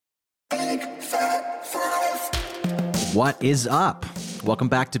What is up? Welcome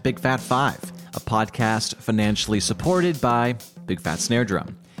back to Big Fat Five, a podcast financially supported by Big Fat Snare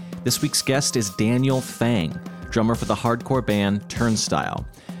Drum. This week's guest is Daniel Fang, drummer for the hardcore band Turnstile.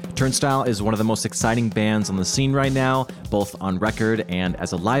 Turnstile is one of the most exciting bands on the scene right now, both on record and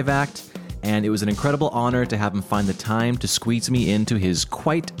as a live act, and it was an incredible honor to have him find the time to squeeze me into his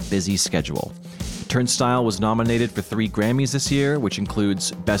quite busy schedule. Turnstile was nominated for 3 Grammys this year, which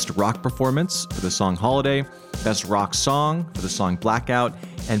includes Best Rock Performance for the song Holiday, Best Rock Song for the song Blackout,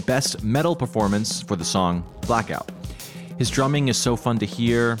 and Best Metal Performance for the song Blackout. His drumming is so fun to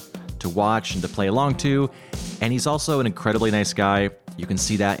hear, to watch, and to play along to, and he's also an incredibly nice guy. You can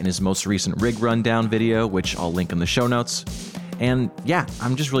see that in his most recent rig rundown video, which I'll link in the show notes. And yeah,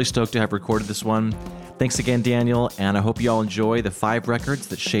 I'm just really stoked to have recorded this one. Thanks again, Daniel, and I hope you all enjoy the 5 records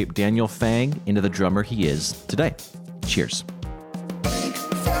that shaped Daniel Fang into the drummer he is today. Cheers.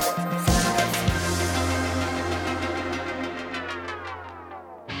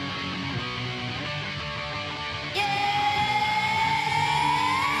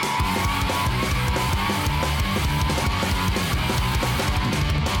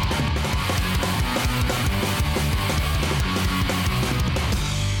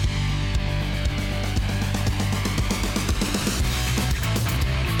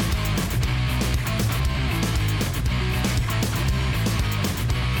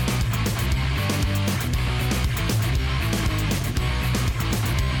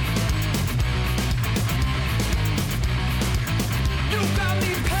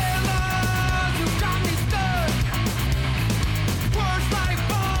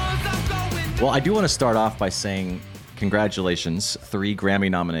 Well, I do want to start off by saying congratulations, 3 Grammy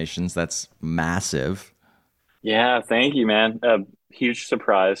nominations. That's massive. Yeah, thank you, man. A huge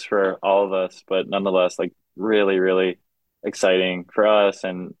surprise for all of us, but nonetheless, like really, really exciting for us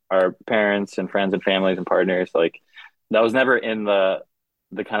and our parents and friends and families and partners. Like that was never in the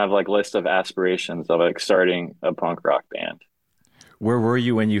kind of like list of aspirations of like starting a punk rock band. Where were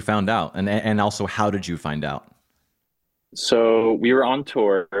you when you found out? And also, how did you find out? So we were on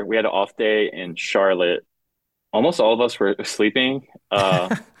tour. We had an off day in Charlotte. Almost all of us were sleeping.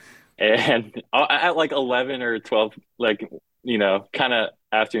 And at like 11 or 12, like, kind of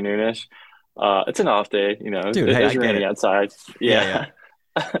afternoonish. It's an off day, Dude, it hey, I is get raining it. outside. Yeah.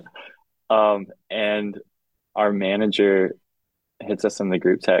 Yeah. And our manager hits us in the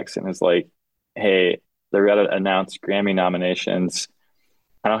group text and is like, hey, they're about to announce Grammy nominations.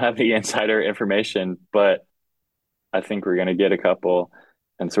 I don't have the insider information, but I think we're gonna get a couple.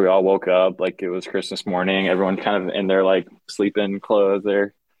 And so we all woke up like it was Christmas morning, everyone kind of in their like sleeping clothes,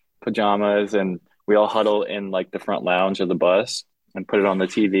 their pajamas, and we all huddle in like the front lounge of the bus and put it on the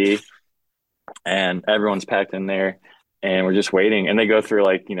TV, and everyone's packed in there and we're just waiting. And they go through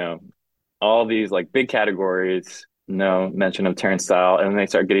like, all these like big categories, no mention of Turnstile, and then they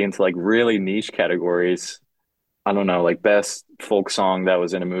start getting into like really niche categories. I don't know, like best folk song that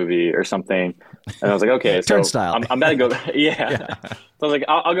was in a movie or something. And I was like, okay, so Turnstile. I'm about to go. Yeah. Yeah. So I was like,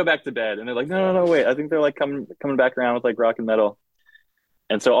 I'll go back to bed. And they're like, no, wait. I think they're like coming back around with like rock and metal.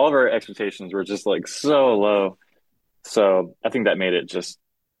 And so all of our expectations were just like so low. So I think that made it just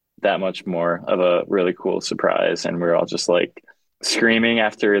that much more of a really cool surprise. And we were all just like screaming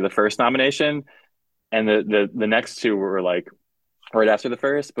after the first nomination. And the next 2 were like right after the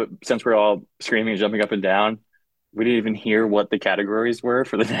first. But since we're all screaming and jumping up and down, we didn't even hear what the categories were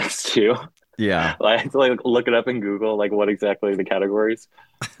for the next 2. Yeah. I had to like look it up in Google, like what exactly the categories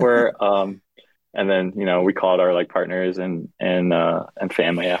were. And then, we called our like partners and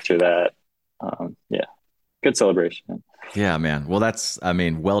family after that. Yeah, good celebration. Yeah, man. Well, that's,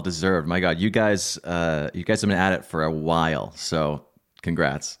 well deserved. My God, you guys have been at it for a while. So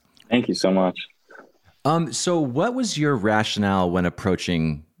congrats. Thank you so much. So what was your rationale when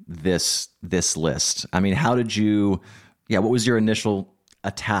approaching this list? What was your initial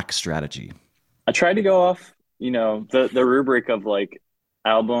attack strategy? I tried to go off, the rubric of like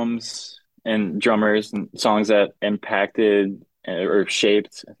albums and drummers and songs that impacted or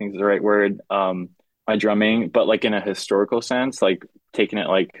shaped, I think is the right word, my drumming, but like in a historical sense, like taking it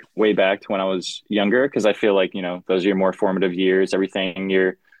like way back to when I was younger, because I feel like, those are your more formative years, everything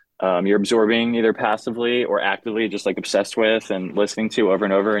you're absorbing either passively or actively, just like obsessed with and listening to over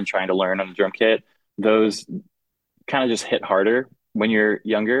and over and trying to learn on the drum kit. Those kind of just hit harder when you're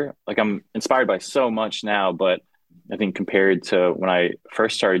younger. Like I'm inspired by so much now, but I think compared to when I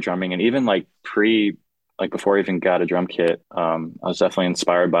first started drumming and even like before I even got a drum kit, I was definitely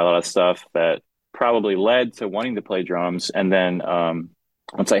inspired by a lot of stuff that probably led to wanting to play drums. And then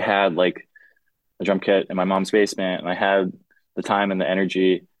once I had like a drum kit in my mom's basement and I had the time and the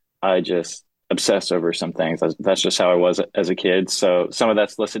energy, I obsess over some things. That's just how I was as a kid. So some of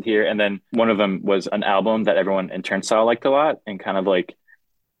that's listed here. And then one of them was an album that everyone in Turnstile liked a lot and kind of like,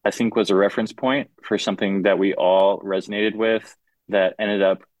 I think was a reference point for something that we all resonated with that ended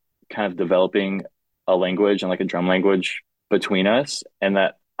up kind of developing a language and like a drum language between us. And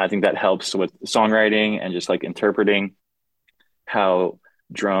that I think that helps with songwriting and just like interpreting how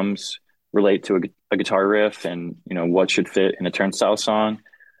drums relate to a guitar riff and, you know, what should fit in a Turnstile song.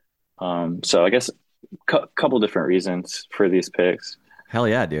 So I guess couple different reasons for these picks. Hell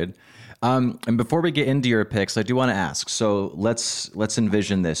yeah, dude. And before we get into your picks, I do want to ask. So let's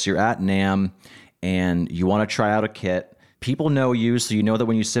envision this. You're at NAMM and you want to try out a kit. People know you, so you know that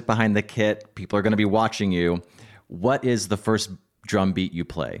when you sit behind the kit, people are going to be watching you. What is the first drum beat you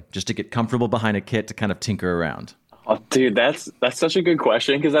play, just to get comfortable behind a kit to kind of tinker around? Oh, dude, that's such a good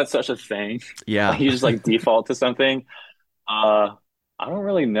question because that's such a thing. Yeah. Like, you just like default to something. Uh, I don't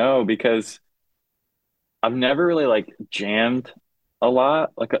really know because I've never really like jammed a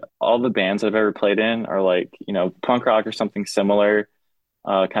lot. Like all the bands I've ever played in are like, you know, punk rock or something similar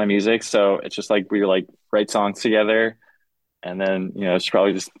kind of music. So it's just like we like write songs together and then, you know, it's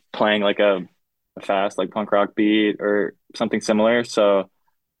probably just playing like a fast like punk rock beat or something similar. So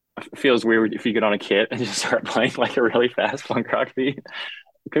it feels weird if you get on a kit and just start playing like a really fast punk rock beat.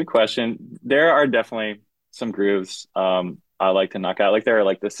 Good question. There are definitely some grooves I like to knock out. Like there are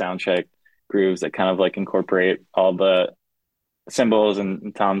like the sound check grooves that kind of like incorporate all the cymbals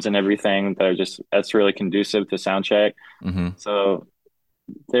and toms and everything that are just that's really conducive to sound check. Mm-hmm. So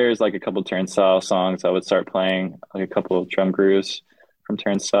there's like a couple Turnstile songs I would start playing, like a couple of drum grooves from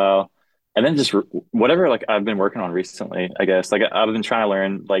Turnstile. And then just whatever like I've been working on recently, I guess. Like I've been trying to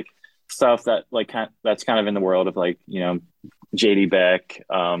learn like stuff that like that's kind of in the world of like, you know, JD Beck,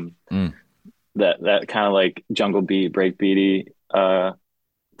 Mm. that kind of like jungle beat, break beaty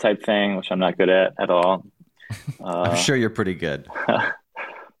type thing, which I'm not good at all. I'm Uh, sure you're pretty good.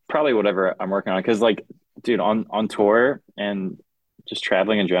 probably whatever I'm working on, because like, dude, on tour and just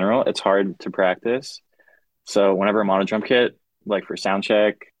traveling in general, it's hard to practice. So whenever I'm on a drum kit, like for sound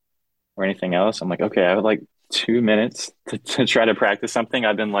check or anything else, I'm like, okay, I have like 2 minutes to try to practice something.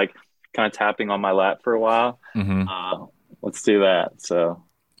 I've been like kind of tapping on my lap for a while. Mm-hmm. Uh, let's do that. So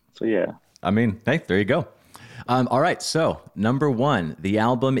yeah. I mean, hey, there you go. All right, so number one, the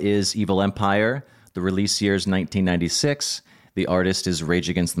album is Evil Empire. The release year is 1996. The artist is Rage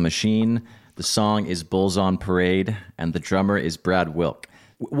Against the Machine. The song is Bulls on Parade, and the drummer is Brad Wilk.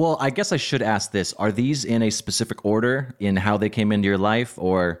 Well, I guess I should ask this: are these in a specific order in how they came into your life,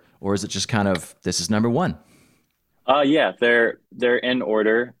 or is it just kind of this is number one? Yeah, they're in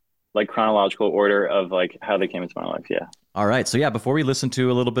order, like chronological order of like how they came into my life. Yeah. All right, so yeah, before we listen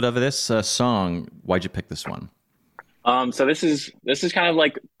to a little bit of this song, why'd you pick this one? So this is kind of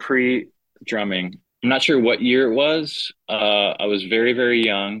like pre-drumming. I'm not sure what year it was. I was very, very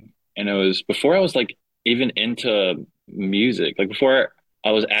young, and it was before I was like even into music. Like before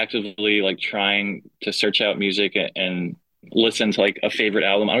I was actively like trying to search out music and listen to like a favorite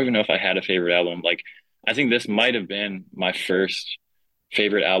album. I don't even know if I had a favorite album. Like I think this might have been my first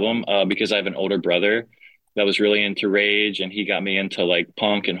favorite album, because I have an older brother that was really into Rage, and he got me into like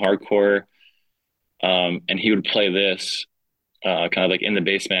punk and hardcore. And he would play this kind of like in the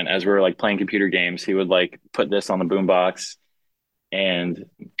basement as we were like playing computer games. He would like put this on the boombox, and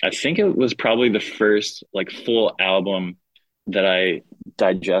I think it was probably the first like full album that I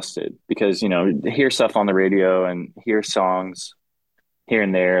digested, because you know, hear stuff on the radio and hear songs here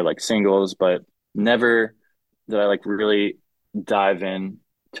and there like singles, but never did I like really dive in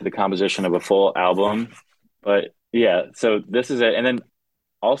to the composition of a full album. But yeah, so this is it. And then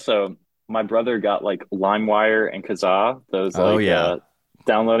also, my brother got like LimeWire and Kazaa, those Oh like yeah.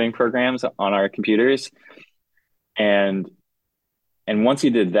 downloading programs on our computers. And once he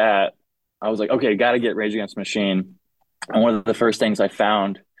did that, I was like, okay, got to get Rage Against the Machine. And one of the first things I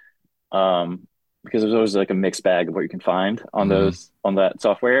found, because there's always like a mixed bag of what you can find on Mm-hmm. those on that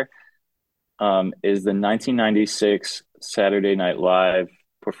software, is the 1996 Saturday Night Live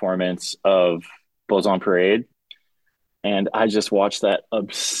performance of Bulls on Parade. And I just watched that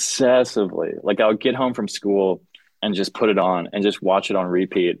obsessively. Like I would get home from school and just put it on and just watch it on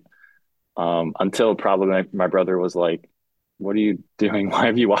repeat, until probably my brother was like, "What are you doing? Why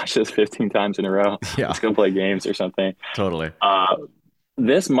have you watched this 15 times in a row? Yeah, Let's go play games or something." totally. Uh,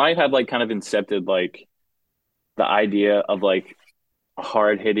 this might have like kind of incepted like the idea of like a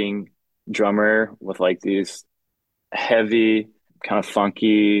hard hitting drummer with like these heavy, kind of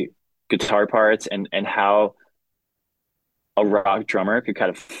funky guitar parts, and how a rock drummer could kind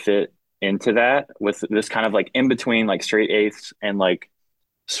of fit into that with this kind of like in between like straight eighths and like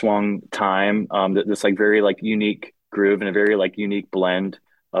swung time, this like very like unique groove and a very like unique blend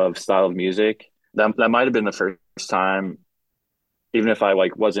of style of music. That might have been the first time, even if I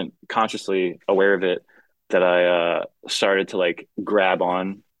like wasn't consciously aware of it, that I started to like grab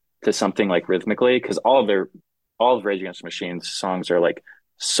on to something like rhythmically, because all of Rage Against the Machine's songs are like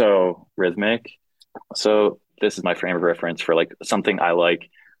so rhythmic. So this is my frame of reference for like something I like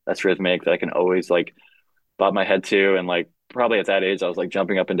that's rhythmic that I can always like bob my head to. And like probably at that age I was like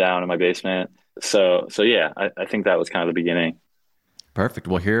jumping up and down in my basement. So yeah, I think that was kind of the beginning. Perfect.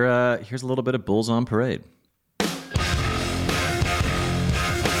 Well, here's a little bit of Bulls on Parade.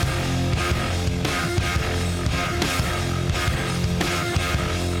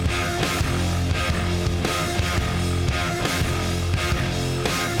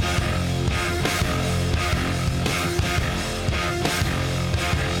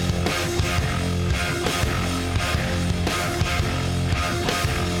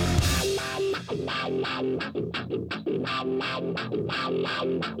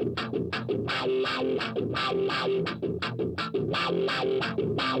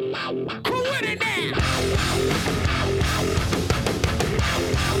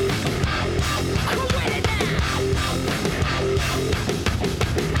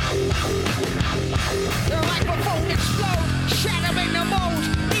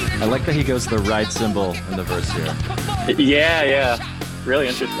 I like that he goes the ride cymbal in the verse here. Yeah, really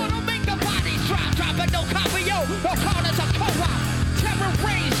interesting.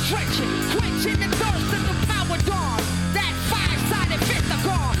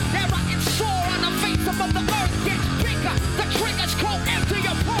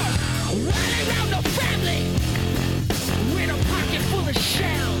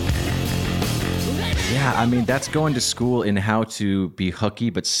 Yeah, I mean, that's going to school in how to be hooky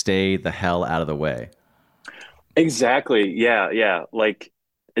but stay the hell out of the way. Exactly. Yeah. Like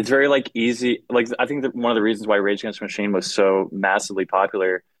it's very like easy. Like I think that one of the reasons why Rage Against the Machine was so massively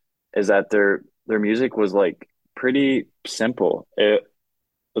popular is that their music was like pretty simple. It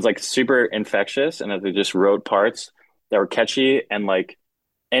was like super infectious, and that they just wrote parts that were catchy, and like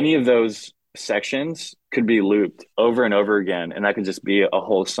any of those sections could be looped over and over again, and that could just be a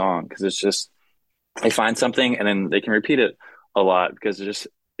whole song, because it's just they find something and then they can repeat it a lot because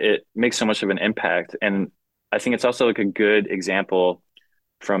it makes so much of an impact. And I think it's also like a good example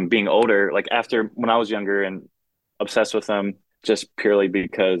from being older, like after when I was younger and obsessed with them just purely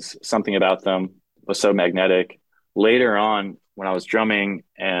because something about them was so magnetic. Later on, when I was drumming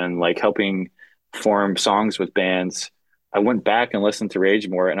and like helping form songs with bands, I went back and listened to Rage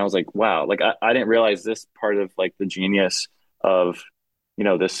more, and I was like, wow, like I didn't realize this part of like the genius of,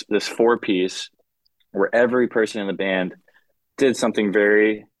 this four piece where every person in the band did something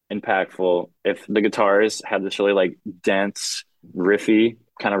very impactful. If the guitars had this really like dense, riffy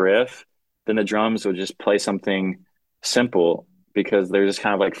kind of riff, then the drums would just play something simple because there's just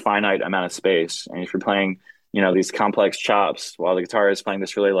kind of like finite amount of space. And if you're playing, these complex chops while the guitar is playing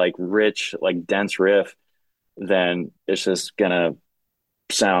this really like rich, like dense riff, then it's just gonna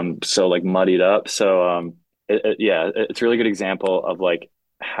sound so like muddied up. So yeah, it's a really good example of like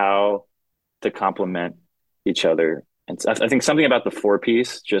how to complement each other. And I think something about the four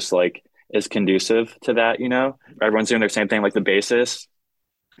piece just like is conducive to that, Everyone's doing their same thing, like the bassist,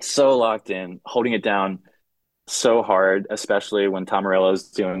 so locked in, holding it down so hard, especially when Tom Morello's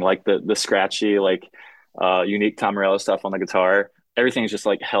doing like the scratchy, like unique Tom Morello stuff on the guitar. Everything's just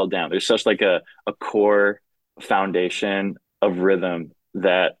like held down. There's such like a core foundation of rhythm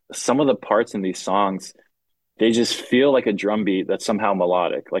that some of the parts in these songs, they just feel like a drum beat that's somehow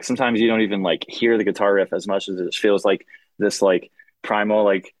melodic. Like sometimes you don't even like hear the guitar riff as much as it feels like this like primal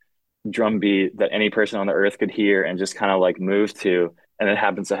like drum beat that any person on the earth could hear and just kind of like move to, and it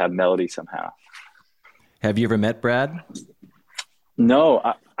happens to have melody somehow. Have you ever met Brad? No,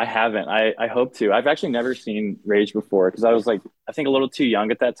 I haven't. I hope to. I've actually never seen Rage before because I was like, I think a little too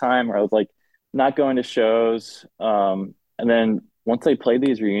young at that time, or I was like not going to shows. And then once they played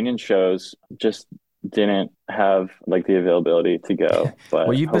these reunion shows, just didn't have like the availability to go. But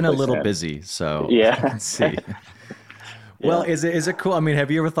well, you've been a little soon. busy, so I Yeah. can see. Yeah. Well, is it cool? I mean, have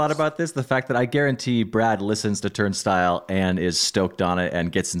you ever thought about this? The fact that I guarantee Brad listens to Turnstile and is stoked on it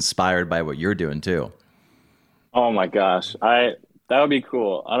and gets inspired by what you're doing too. Oh my gosh. That would be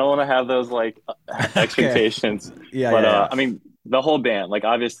cool. I don't want to have those like Okay. expectations, Yeah, but yeah, yeah. I mean the whole band, like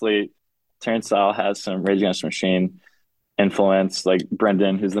obviously Turnstile has some Rage Against the Machine influence. Like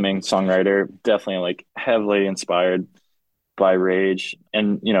Brendan, who's the main songwriter, definitely like heavily inspired by Rage.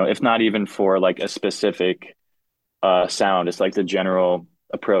 And if not even for like a specific sound, it's like the general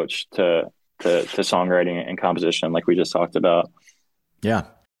approach to songwriting and composition, like we just talked about. Yeah.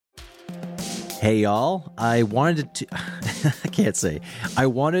 Hey, y'all. I wanted to, I can't say, I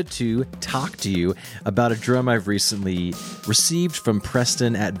wanted to talk to you about a drum I've recently received from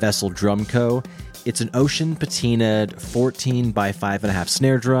Preston at Vessel Drum Co. It's an ocean patinaed 14 by 5.5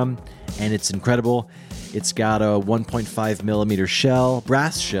 snare drum, and it's incredible. It's got a 1.5 millimeter shell,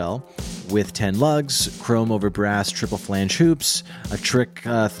 brass shell, with 10 lugs, chrome over brass triple flange hoops, a trick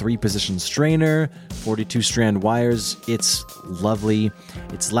 3-position strainer, 42 strand wires. It's lovely,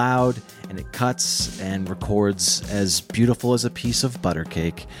 it's loud, and it cuts and records as beautiful as a piece of butter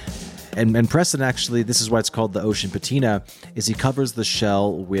cake. And Preston, actually, this is why it's called the ocean patina, is he covers the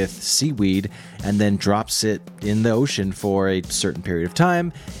shell with seaweed and then drops it in the ocean for a certain period of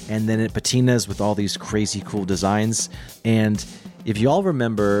time, and then it patinas with all these crazy cool designs. And if you all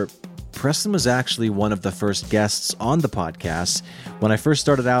remember, Preston was actually one of the first guests on the podcast. When I first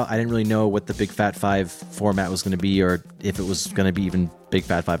started out, I didn't really know what the Big Fat Five format was going to be, or if it was going to be even Big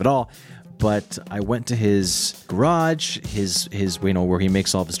Fat Five at all. But I went to his garage, his where he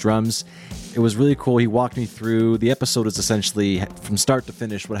makes all of his drums. It was really cool. He walked me through. The episode is essentially from start to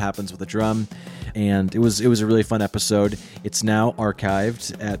finish what happens with a drum, and it was a really fun episode. It's now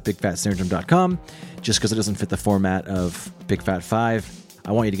archived at bigfatsnaredrum.com, just because it doesn't fit the format of Big Fat Five.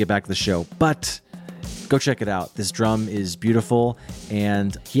 I want you to get back to the show, but go check it out. This drum is beautiful,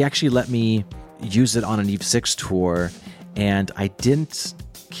 and he actually let me use it on an Eve 6 tour, and I didn't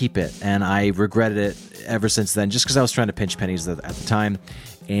keep it, and I regretted it ever since then, just because I was trying to pinch pennies at the time,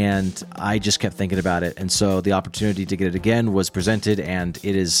 and I just kept thinking about it. And so the opportunity to get it again was presented, and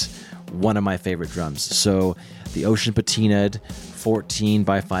it is one of my favorite drums. So the Ocean Patinaed 14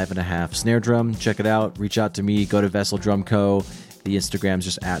 by 5.5 snare drum, check it out. Reach out to me, go to Vessel Drum Co. The Instagram's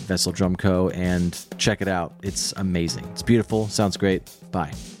just at Vessel Drum Co. and check it out. It's amazing. It's beautiful. Sounds great.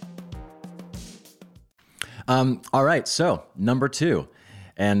 Bye. All right. So number 2.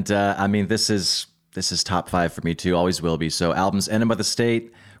 And I mean, this is top 5 for me too. Always will be. So albums Enema of the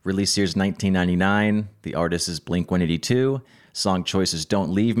State, release year's 1999. The artist is Blink-182. Song choice is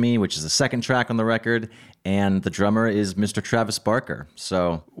Don't Leave Me, which is the second track on the record. And the drummer is Mr. Travis Barker.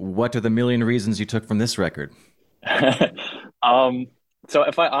 So what are the million reasons you took from this record? So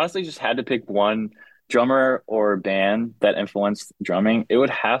if I honestly just had to pick one drummer or band that influenced drumming, it would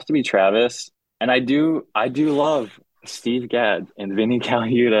have to be Travis. And I do love Steve Gadd and Vinnie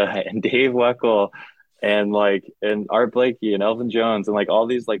Colaiuta and Dave Weckl and Art Blakey and Elvin Jones and like all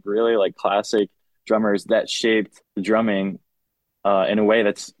these like really like classic drummers that shaped the drumming in a way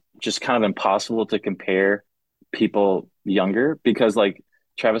that's just kind of impossible to compare people younger, because like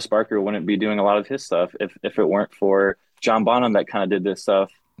Travis Barker wouldn't be doing a lot of his stuff if it weren't for John Bonham that kind of did this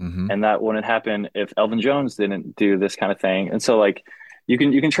stuff. Mm-hmm. And that wouldn't happen if Elvin Jones didn't do this kind of thing. And so like you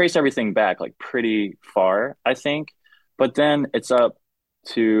can trace everything back like pretty far, I think. But then it's up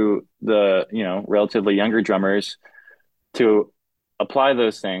to the, relatively younger drummers to apply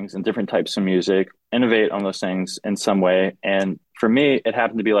those things in different types of music, innovate on those things in some way. And for me, it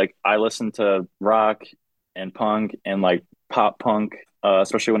happened to be like I listened to rock and punk and like pop punk,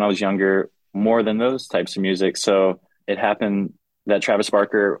 especially when I was younger, more than those types of music. So it happened that Travis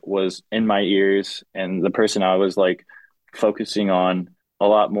Barker was in my ears and the person I was like focusing on a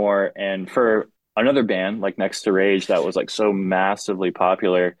lot more. And for another band like Next to Rage that was like so massively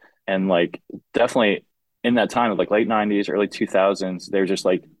popular and like definitely in that time of like late 90s, early 2000s, they're just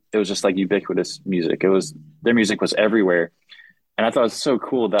like it was just like ubiquitous music. Their music was everywhere. And I thought it was so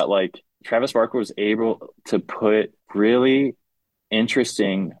cool that like Travis Barker was able to put really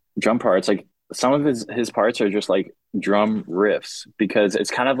interesting drum parts. Like some of his parts are just like drum riffs, because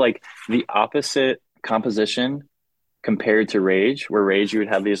it's kind of like the opposite composition compared to Rage, where Rage you would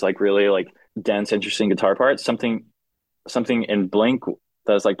have these like really like dense, interesting guitar parts. Something in Blink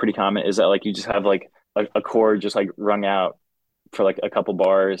that's like pretty common is that like you just have like a chord just like rung out for like a couple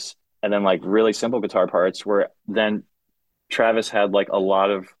bars, and then like really simple guitar parts, where then Travis had like a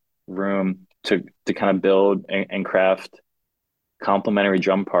lot of room to kind of build and craft complementary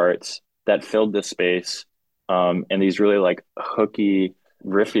drum parts that filled this space in these really like hooky,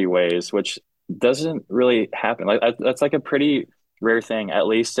 riffy ways, which doesn't really happen. Like that's like a pretty rare thing, at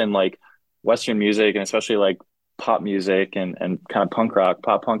least in like Western music, and especially like pop music and kind of punk rock,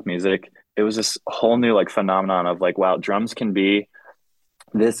 pop punk music. It was this whole new like phenomenon of like, wow, drums can be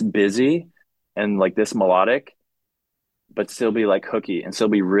this busy and like this melodic, but still be like hooky and still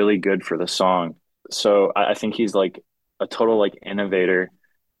be really good for the song. So I think he's like a total like innovator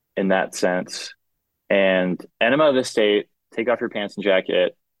in that sense. And Enema of the State, Take Off Your Pants and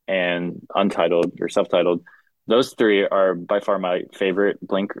Jacket, and Untitled or Self-Titled, those three are by far my favorite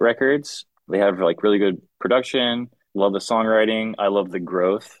Blink records. They have like really good production. love the songwriting. I love the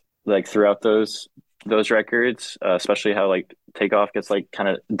growth like throughout those records, especially how like Takeoff gets like kind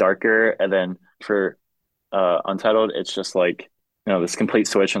of darker, and then for Untitled, it's just like this complete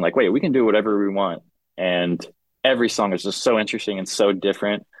switch and like, wait, we can do whatever we want, and every song is just so interesting and so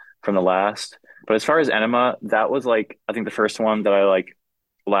different from the last. But as far as Enema, that was like I think the first one that I like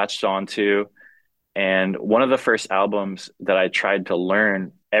latched on to, and one of the first albums that I tried to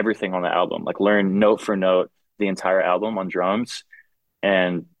learn everything on the album, like learn note for note the entire album on drums.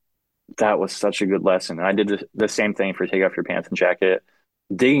 And that was such a good lesson. And I did the same thing for Take Off Your Pants and Jacket.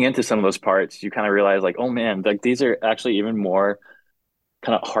 Digging into some of those parts, you kind of realize like, oh man, like these are actually even more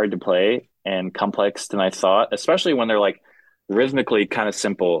kind of hard to play and complex than I thought, especially when they're like rhythmically kind of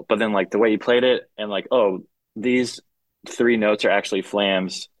simple, but then like the way you played it and like, oh, these three notes are actually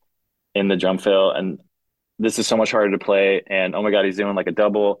flams in the drum fill, and this is so much harder to play. And oh my God, he's doing like a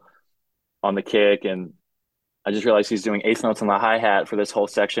double on the kick, and I just realized he's doing eighth notes on the hi-hat for this whole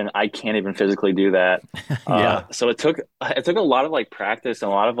section. I can't even physically do that. Yeah. So it took a lot of like practice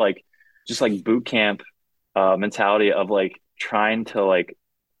and a lot of like just like boot camp mentality of like trying to like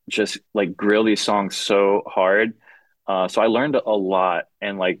just like grill these songs so hard. So I learned a lot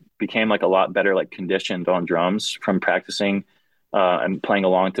and like became like a lot better like conditioned on drums from practicing and playing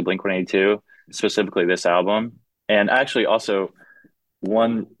along to Blink-182, specifically this album. And actually also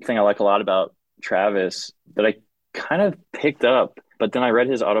one thing I like a lot about Travis that I kind of picked up, but then I read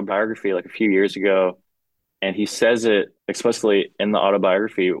his autobiography like a few years ago, and he says it explicitly in the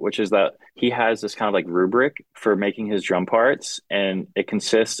autobiography, which is that he has this kind of like rubric for making his drum parts, and it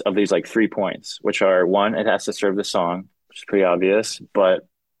consists of these like 3 points, which are one, it has to serve the song, which is pretty obvious, but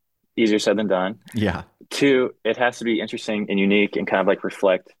easier said than done. Yeah. Two, it has to be interesting and unique and kind of like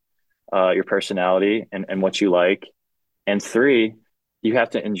reflect your personality and what you like. And three, you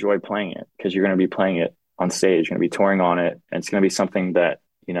have to enjoy playing it because you're going to be playing it on stage, you're going to be touring on it, and it's going to be something that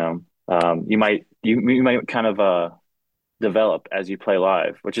you might kind of develop as you play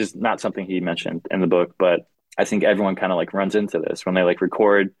live, which is not something he mentioned in the book, but I think everyone kind of like runs into this when they like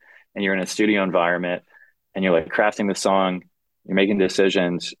record and you're in a studio environment and you're like crafting the song, you're making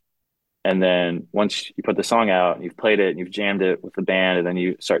decisions, and then once you put the song out and you've played it and you've jammed it with the band and then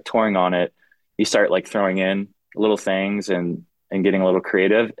you start touring on it, you start like throwing in little things and getting a little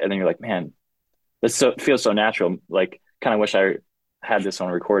creative, and then you're like, man, feels so natural. Like, kind of wish I had this on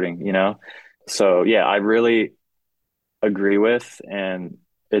recording, you know? So yeah, I really agree with and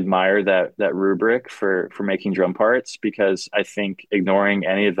admire that rubric for making drum parts, because I think ignoring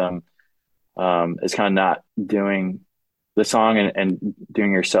any of them is kind of not doing the song and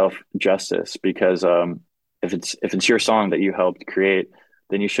doing yourself justice. Because if it's your song that you helped create,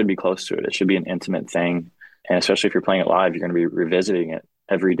 then you should be close to it. It should be an intimate thing, and especially if you're playing it live, you're going to be revisiting it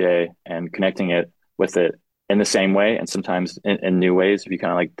every day and connecting it with it in the same way, and sometimes in new ways if you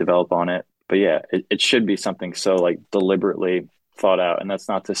kind of like develop on it. But yeah, it should be something so like deliberately thought out. And that's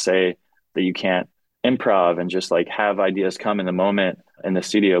not to say that you can't improv and just like have ideas come in the moment in the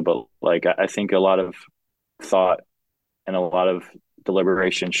studio, but like I think a lot of thought and a lot of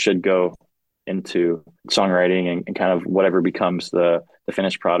deliberation should go into songwriting and kind of whatever becomes the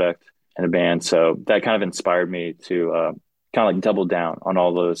finished product in a band. So that kind of inspired me to kind of like double down on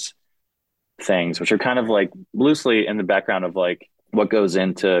all those things, which are kind of like loosely in the background of like what goes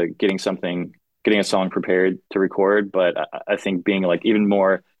into getting a song prepared to record. But I think being like even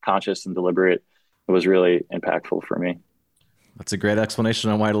more conscious and deliberate was really impactful for me. That's a great explanation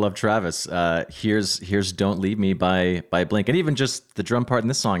on why to love Travis. Here's "Don't Leave Me" by Blink, and even just the drum part in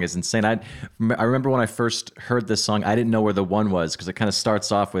this song is insane. I remember when I first heard this song, I didn't know where the one was because it kind of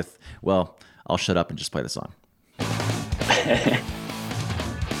starts off with, "Well, I'll shut up and just play the song."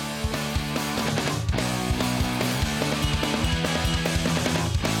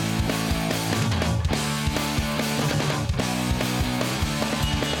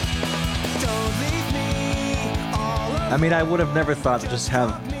 I mean, I would have never thought to just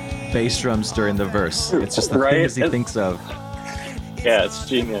have bass drums during the verse. It's just the things he thinks of. Yeah, it's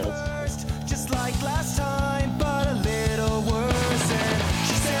genius. Just like last time, but a little worse. And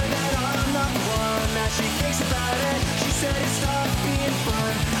she said that I'm not the one that she thinks about it. She said it stopped being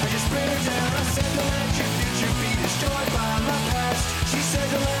fun. I just bring her down. I said to let your future be destroyed by my past. She said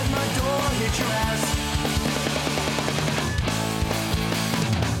to let my door hit your ass.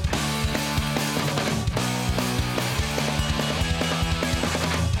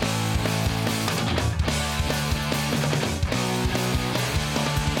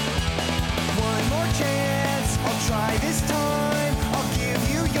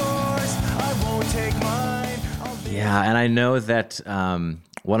 Yeah, and I know that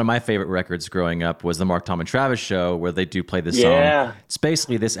One of my favorite records growing up was the Mark, Tom, and Travis show, where they do play this song. Yeah. It's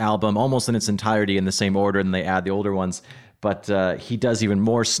basically this album almost in its entirety in the same order, and they add the older ones. But he does even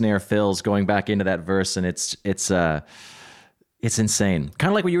more snare fills going back into that verse, and it's insane.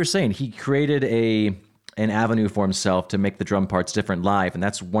 Kind of like what you were saying. He created an avenue for himself to make the drum parts different live, and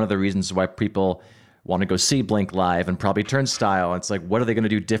that's one of the reasons why people want to go see Blink live and probably Turnstile. It's like, what are they going to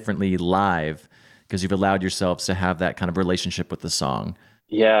do differently live? Because you've allowed yourselves to have that kind of relationship with the song.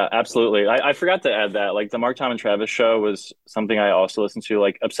 Yeah, absolutely. I forgot to add that. Like the Mark, Tom, and Travis show was something I also listened to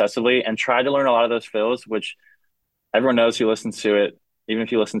like obsessively and tried to learn a lot of those fills, which everyone knows who listens to it. Even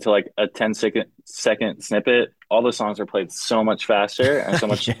if you listen to like a 10-second snippet, all the songs are played so much faster and so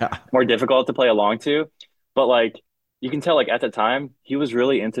much Yeah. more difficult to play along to. But like you can tell, like at the time, he was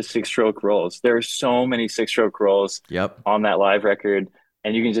really into 6-stroke rolls. There are so many 6-stroke rolls Yep. on that live record,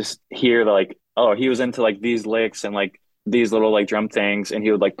 and you can just hear like, oh, he was into like these licks and like these little like drum things, and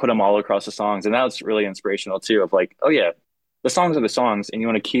he would like put them all across the songs, and that was really inspirational too. Of like, oh yeah, the songs are the songs, and you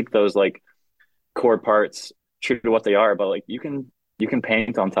want to keep those like core parts true to what they are, but like you can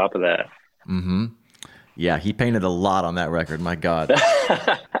paint on top of that. Mm-hmm. Yeah, he painted a lot on that record. My God.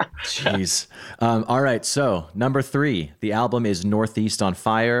 Jeez. All right, so number 3, the album is Northeast on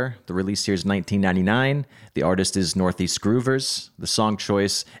Fire. The release here is 1999. The artist is Northeast Groovers. The song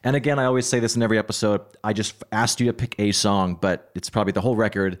choice, and again, I always say this in every episode, I just asked you to pick a song, but it's probably the whole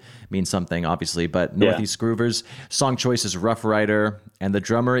record means something, obviously, but Northeast Groovers. Song choice is Rough Rider, and the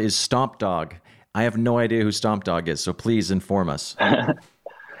drummer is Stomp Dog. I have no idea who Stomp Dog is, so please inform us.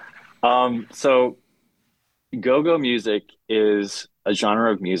 So go-go music is a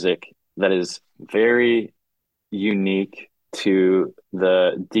genre of music that is very unique to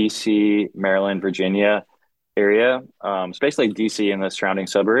the DC, Maryland, Virginia area, especially DC and the surrounding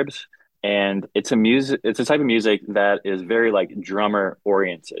suburbs. And it's a type of music that is very like drummer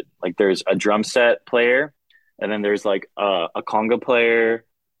oriented. Like there's a drum set player, and then there's like a conga player,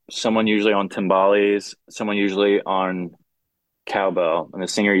 someone usually on timbales, someone usually on cowbell, and the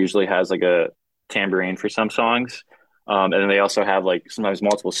singer usually has like a tambourine for some songs. And then they also have like sometimes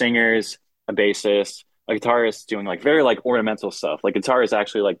multiple singers, a bassist, a guitarist doing like very like ornamental stuff. Like guitar is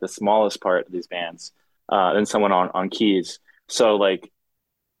actually like the smallest part of these bands, and someone on keys. So like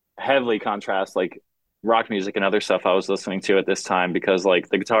heavily contrast like rock music and other stuff I was listening to at this time, because like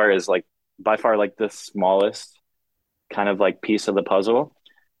the guitar is like by far like the smallest kind of like piece of the puzzle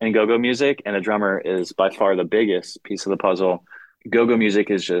in go-go music, and the drummer is by far the biggest piece of the puzzle. Go-go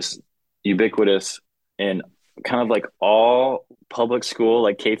music is just ubiquitous in kind of like all public school,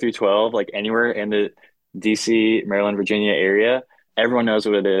 like K through 12, like anywhere in the DC, Maryland, Virginia area. Everyone knows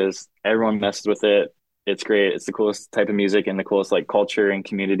what it is. Everyone messes with it. It's great. It's the coolest type of music and the coolest like culture and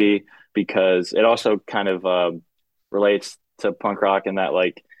community, because it also kind of relates to punk rock in that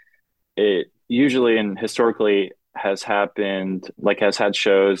like it usually and historically has happened, like has had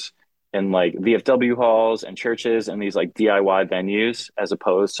shows in like VFW halls and churches and these like DIY venues, as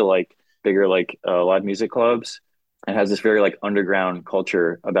opposed to like bigger like live music clubs, and has this very like underground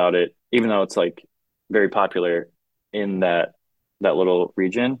culture about it, even though it's like very popular in that little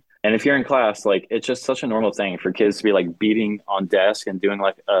region. And if you're in class, like it's just such a normal thing for kids to be like beating on desk and doing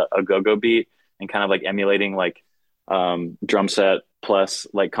like a go-go beat and kind of like emulating like drum set plus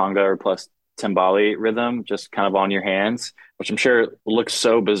like conga or plus timbali rhythm just kind of on your hands, which I'm sure looks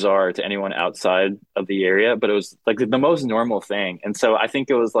so bizarre to anyone outside of the area, but it was like the most normal thing. And so I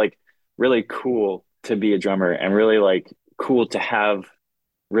think it was like really cool to be a drummer, and really like cool to have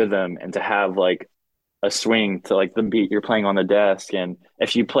rhythm and to have like a swing to like the beat you're playing on the desk. And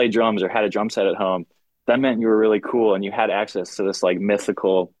if you played drums or had a drum set at home, that meant you were really cool and you had access to this like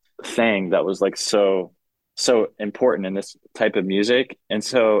mythical thing that was like so important in this type of music. And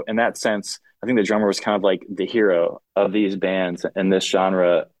so in that sense, I think the drummer was kind of like the hero of these bands in this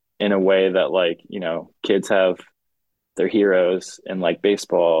genre, in a way that like, you know, kids have their heroes in like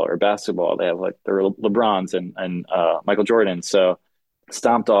baseball or basketball. They have like their LeBrons and Michael Jordan. So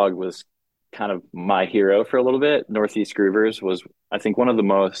Stomp Dog was kind of my hero for a little bit. Northeast Groovers was, I think, one of the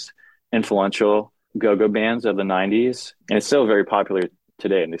most influential go-go bands of the 90s. And it's still very popular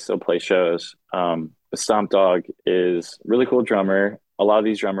today, and they still play shows. But Stomp Dog is a really cool drummer. A lot of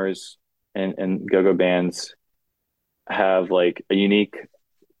these drummers in go-go bands have like a unique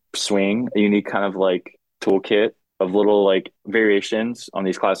swing, a unique kind of like toolkit of little like variations on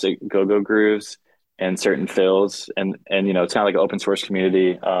these classic go-go grooves and certain fills. And you know, it's kind of like an open source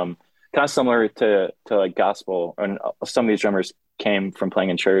community, kind of similar to like gospel. And some of these drummers came from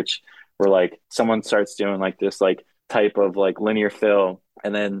playing in church, where like someone starts doing like this like type of like linear fill,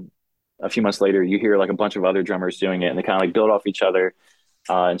 and then a few months later you hear like a bunch of other drummers doing it, and they kind of like build off each other.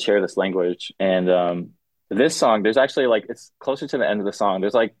 and share this language. And this song, there's actually like it's closer to the end of the song.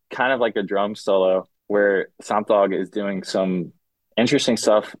 There's like kind of like a drum solo where Snoop Dogg is doing some interesting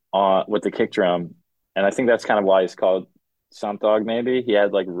stuff with the kick drum, and I think that's kind of why he's called Snoop Dogg. Maybe he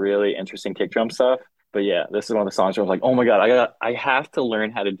had like really interesting kick drum stuff. But yeah, this is one of the songs where I was like, oh my God, I have to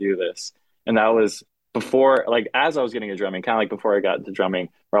learn how to do this. And that was before, like, as I was getting into drumming, kind of like before I got into drumming,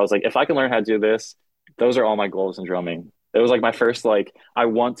 where I was like, if I can learn how to do this, those are all my goals in drumming. It was like my first, like, I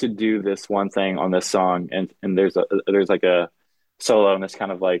want to do this one thing on this song. And there's like a solo and this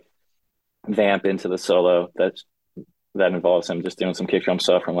kind of like vamp into the solo that involves him just doing some kick drum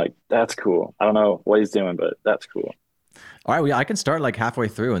stuff. I'm like, that's cool. I don't know what he's doing, but that's cool. All right, I can start like halfway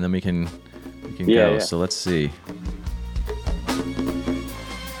through, and then we can Yeah, go. yeah. So let's see.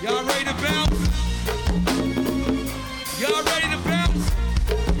 Y'all ready to bounce? Y'all ready to bounce?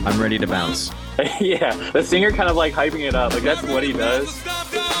 I'm ready to bounce. Yeah, the singer kind of like hyping it up. Like that's what he does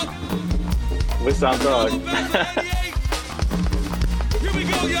with Snoop Dogg. Here we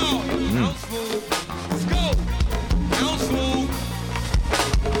go, y'all. Bounce fool. Let's go. Bounce fool.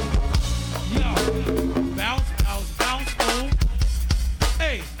 Yo. Bounce, bounce, bounce fool.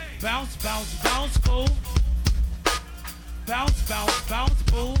 Hey, bounce, bounce, bounce fool. Bounce, bounce, bounce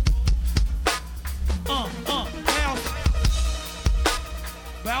fool. Bounce.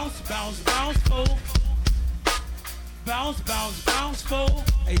 Bounce, bounce, bounce fool. Bounce, bounce, bounce fool.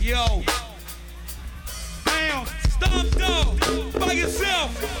 Hey, yo. Bounce, stop though, by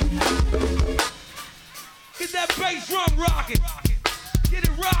yourself. Get that bass drum rocking. Get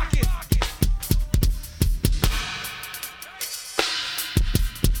it rocking.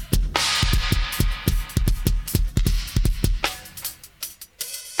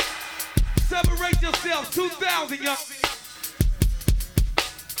 Separate yourself, 2,000 young.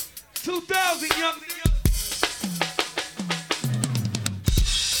 2,000 young.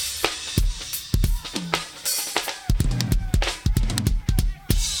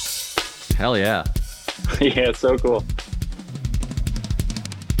 Hell yeah. Yeah, it's so cool.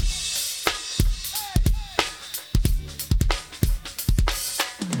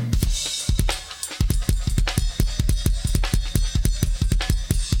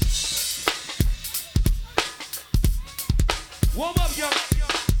 Warm up, young.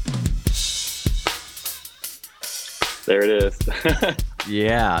 There it is.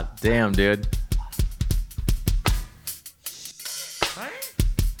 Yeah, damn, dude.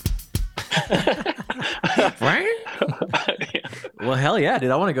 Right? Well, hell yeah,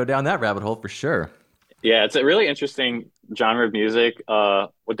 dude. I want to go down that rabbit hole for sure. Yeah, it's a really interesting genre of music.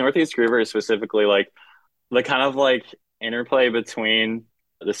 With Northeast Groover specifically, like the kind of like interplay between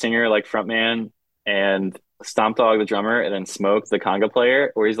the singer, like frontman, and Stomp Dog, the drummer, and then Smoke, the conga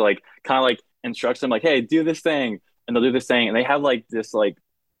player, where he's like kind of like instructs them like, "Hey, do this thing," and they'll do this thing, and they have like this like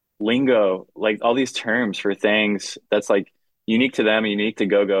lingo, like all these terms for things that's like unique to them and unique to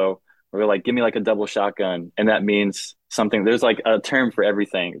go-go. We're like, give me like a double shotgun, and that means something. There's like a term for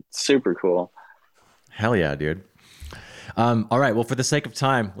everything. It's super cool. Hell yeah, dude. All right. Well, for the sake of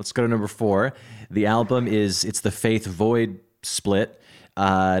time, let's go to number 4. The album it's the Faith Void split.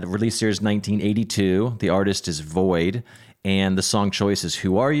 Released year is 1982. The artist is Void, and the song choice is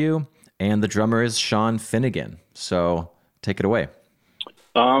 "Who Are You?" and the drummer is Sean Finnegan. So take it away.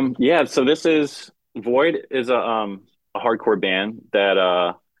 Yeah, so this is Void is a hardcore band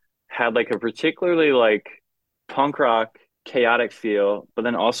that had like a particularly like punk rock chaotic feel, but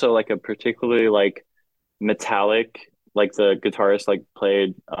then also like a particularly like metallic, like the guitarist like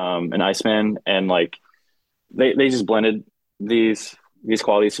played an Iceman, and like they just blended these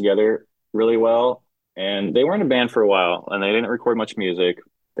qualities together really well. And they were in a band for a while, and they didn't record much music.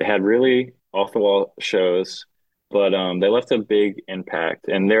 They had really off the wall shows, but they left a big impact.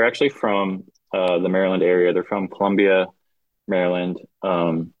 And they're actually from the Maryland area. They're from Columbia, Maryland.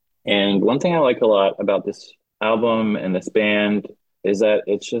 And one thing I like a lot about this album and this band is that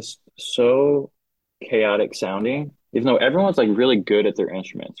it's just so chaotic sounding, even though everyone's like really good at their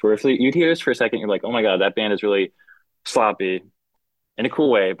instruments. Where if you'd hear this for a second, you're like, oh my God, that band is really sloppy in a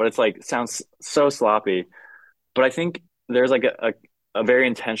cool way, but it's like sounds so sloppy. But I think there's like a very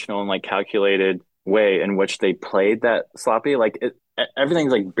intentional and like calculated way in which they played that sloppy. Like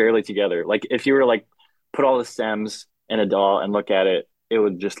everything's like barely together. Like if you were to like put all the stems in a DAW and look at it, it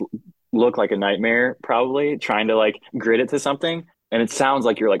would just look like a nightmare, probably trying to like grid it to something. And it sounds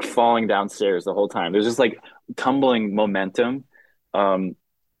like you're like falling downstairs the whole time. There's just like tumbling momentum to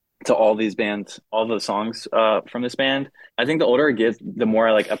all these bands, all the songs from this band. I think the older I get, the more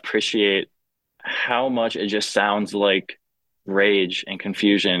I like appreciate how much it just sounds like rage and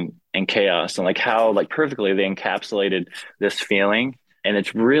confusion and chaos, and like how like perfectly they encapsulated this feeling and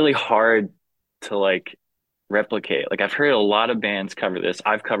it's really hard to like replicate. Like I've heard a lot of bands cover this.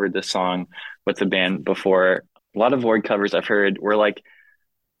 I've covered this song with the band before. A lot of Void covers I've heard where like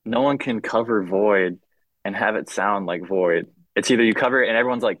no one can cover Void and have it sound like Void. It's either you cover it and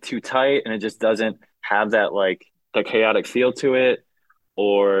everyone's like too tight and it just doesn't have that like the chaotic feel to it,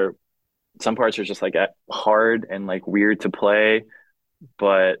 or some parts are just like hard and like weird to play.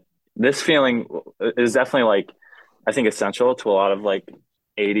 But this feeling is definitely like I think essential to a lot of like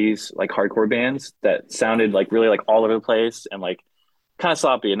 80s like hardcore bands that sounded like really like all over the place and like kind of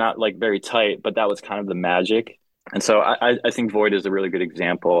sloppy and not like very tight, but that was kind of the magic. And so I think Void is a really good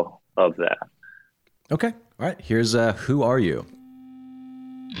example of that. Okay. All right. Here's Who Are You?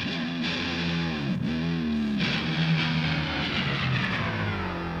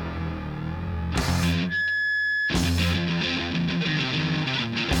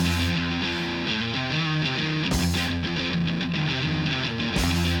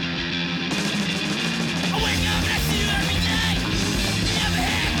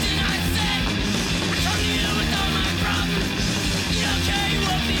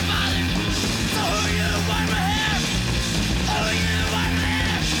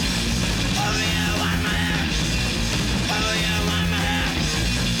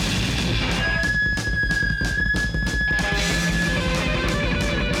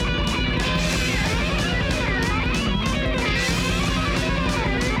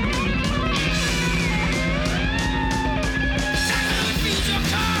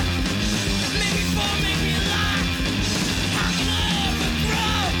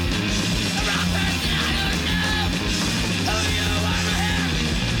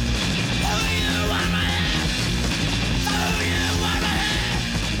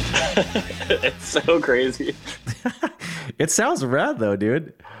 It's so crazy. It sounds rad though,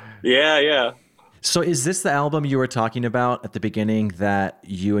 dude. Yeah. So is this the album you were talking about at the beginning that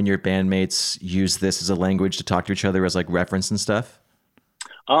you and your bandmates use this as a language to talk to each other as like reference and stuff?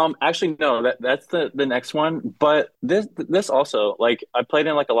 Actually, no, that's the next one. But this also, like I played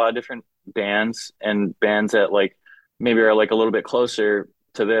in like a lot of different bands and bands that like maybe are like a little bit closer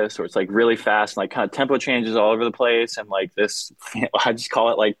to this, or it's like really fast and like kind of tempo changes all over the place. And like this, I just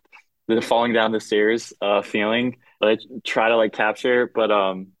call it like the falling down the stairs feeling that I try to like capture. But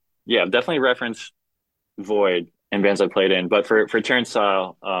yeah, definitely reference Void and bands I played in. But for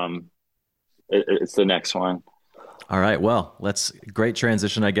Turnstile, it's the next one. All right, well, great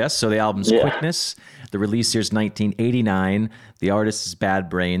transition, I guess. So the album's Quickness. The release year's 1989. The artist is Bad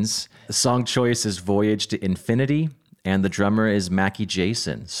Brains. The song choice is Voyage to Infinity, and the drummer is Mackie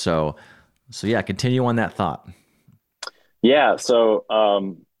Jason. So yeah, continue on that thought. Yeah,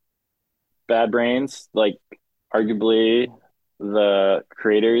 so Bad Brains, like arguably the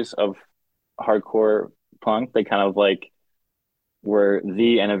creators of hardcore punk, they kind of like were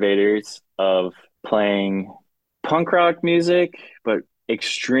the innovators of playing punk rock music, but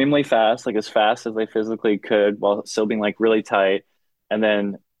extremely fast, like as fast as they physically could while still being like really tight. And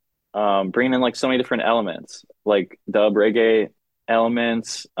then bringing in like so many different elements, like dub reggae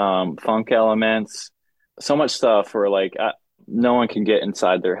elements, funk elements, so much stuff where like no one can get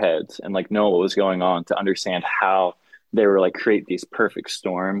inside their heads and like know what was going on to understand how they were like create these perfect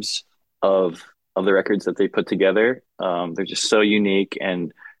storms of the records that they put together. They're just so unique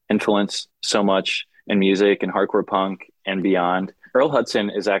and influence so much in music and hardcore punk and beyond. Earl Hudson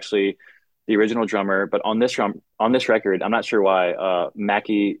is actually the original drummer, but on this record, I'm not sure why,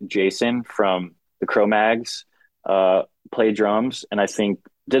 Mackie Jason from the Cro-Mags played drums, and I think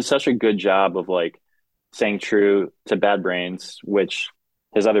did such a good job of like staying true to Bad Brains, which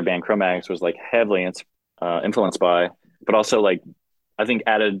his other band Cro-Mags was like heavily influenced by, but also like I think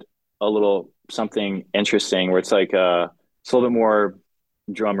added a little something interesting where it's like it's a little bit more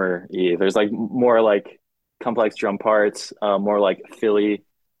drummer-y. There's like more like complex drum parts, more like Philly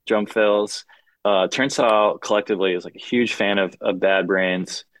drum fills. Turnstile collectively is like a huge fan of Bad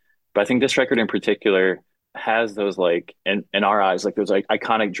Brains, but I think this record in particular has those like in our eyes like those like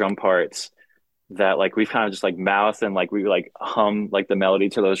iconic drum parts that like we've kind of just like mouth and like we like hum like the melody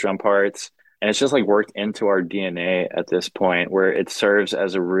to those drum parts, and it's just like worked into our DNA at this point where it serves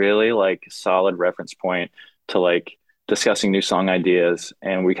as a really like solid reference point to like discussing new song ideas,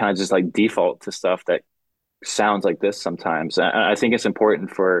 and we kind of just like default to stuff that sounds like this sometimes. I think it's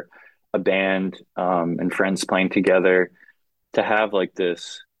important for a band and friends playing together to have like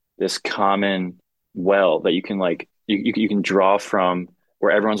this common well that you can like you can draw from,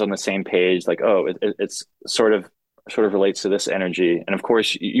 where everyone's on the same page, like it's sort of relates to this energy. And of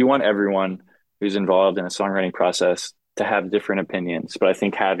course you want everyone who's involved in a songwriting process to have different opinions, but I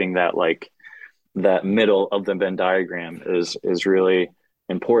think having that like that middle of the Venn diagram is really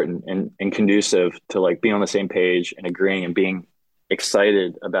important and conducive to like being on the same page and agreeing and being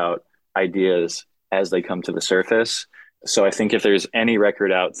excited about ideas as they come to the surface. So I think if there's any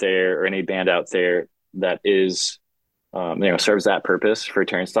record out there or any band out there that is serves that purpose for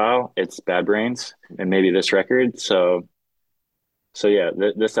Turnstile, it's Bad Brains and maybe this record. So yeah,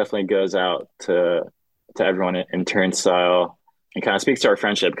 this definitely goes out to everyone in Turnstile and kind of speaks to our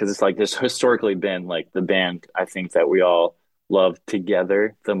friendship, because it's like this historically been like the band I think that we all love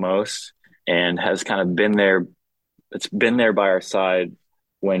together the most, and has kind of been there. It's been there by our side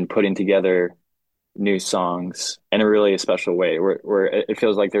when putting together new songs in a really special way, where it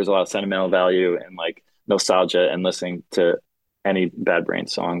feels like there's a lot of sentimental value and like nostalgia and listening to any Bad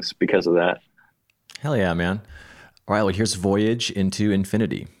Brains songs because of that. Hell yeah, man. All right, well, here's Voyage into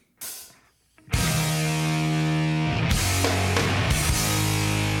Infinity.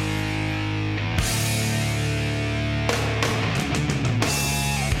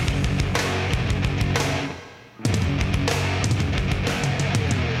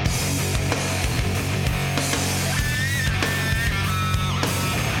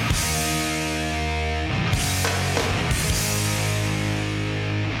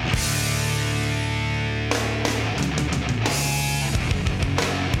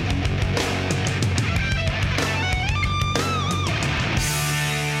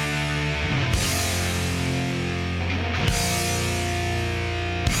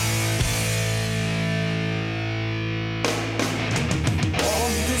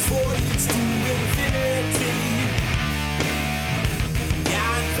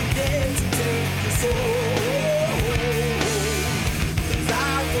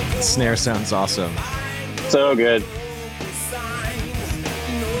 Snare sounds awesome. So good.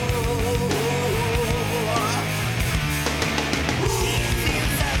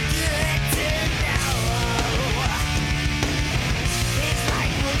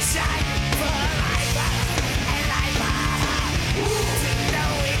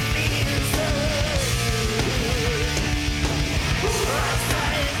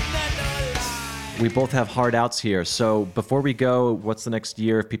 We both have hard outs here. So before we go, what's the next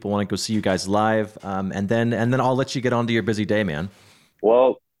year if people want to go see you guys live? And then I'll let you get on to your busy day, man.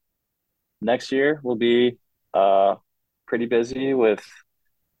 Well, next year we'll be pretty busy with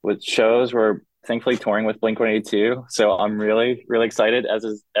shows. We're thankfully touring with Blink-182. So I'm really, really excited, as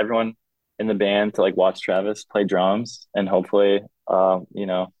is everyone in the band, to like watch Travis play drums and hopefully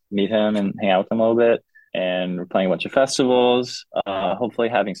meet him and hang out with him a little bit. And we're playing a bunch of festivals, hopefully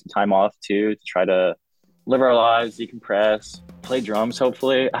having some time off too, to try to live our lives, decompress, play drums.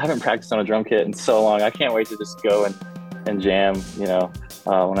 Hopefully, I haven't practiced on a drum kit in so long. I can't wait to just go and jam,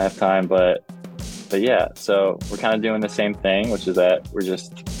 when I have time. But yeah, so we're kind of doing the same thing, which is that we're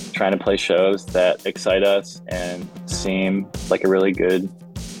just trying to play shows that excite us and seem like a really good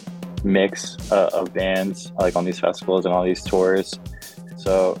mix of bands, like on these festivals and all these tours.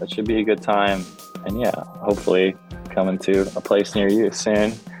 So it should be a good time. And yeah, hopefully coming to a place near you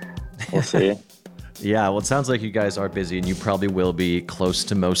soon. We'll see. Yeah, well, it sounds like you guys are busy, and you probably will be close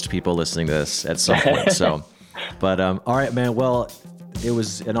to most people listening to this at some point. So, but all right, man. Well, it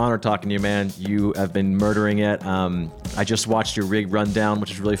was an honor talking to you, man. You have been murdering it. I just watched your rig rundown,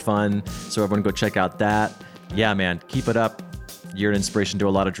 which is really fun. So everyone go check out that. Yeah, man, keep it up. You're an inspiration to a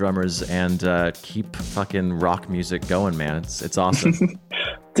lot of drummers, and keep fucking rock music going, man. It's awesome.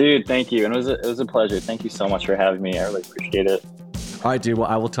 Dude, thank you. And it was a pleasure. Thank you so much for having me. I really appreciate it. All right, dude. Well,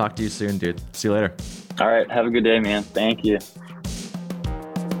 I will talk to you soon, dude. See you later. All right. Have a good day, man. Thank you.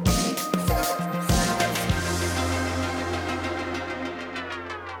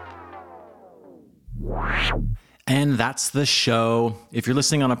 And that's the show. If you're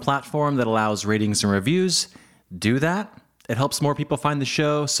listening on a platform that allows ratings and reviews, do that. It helps more people find the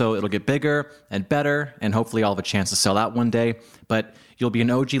show, so it'll get bigger and better, and hopefully I'll have a chance to sell out one day. But you'll be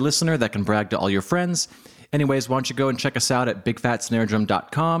an OG listener that can brag to all your friends. Anyways, why don't you go and check us out at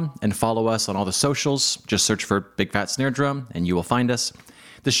bigfatsnaredrum.com and follow us on all the socials. Just search for Big Fat Snare Drum and you will find us.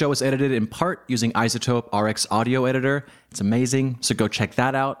 The show is edited in part using iZotope RX Audio Editor. It's amazing, so go check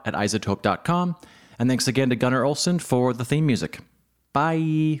that out at iZotope.com. And thanks again to Gunnar Olsen for the theme music.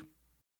 Bye!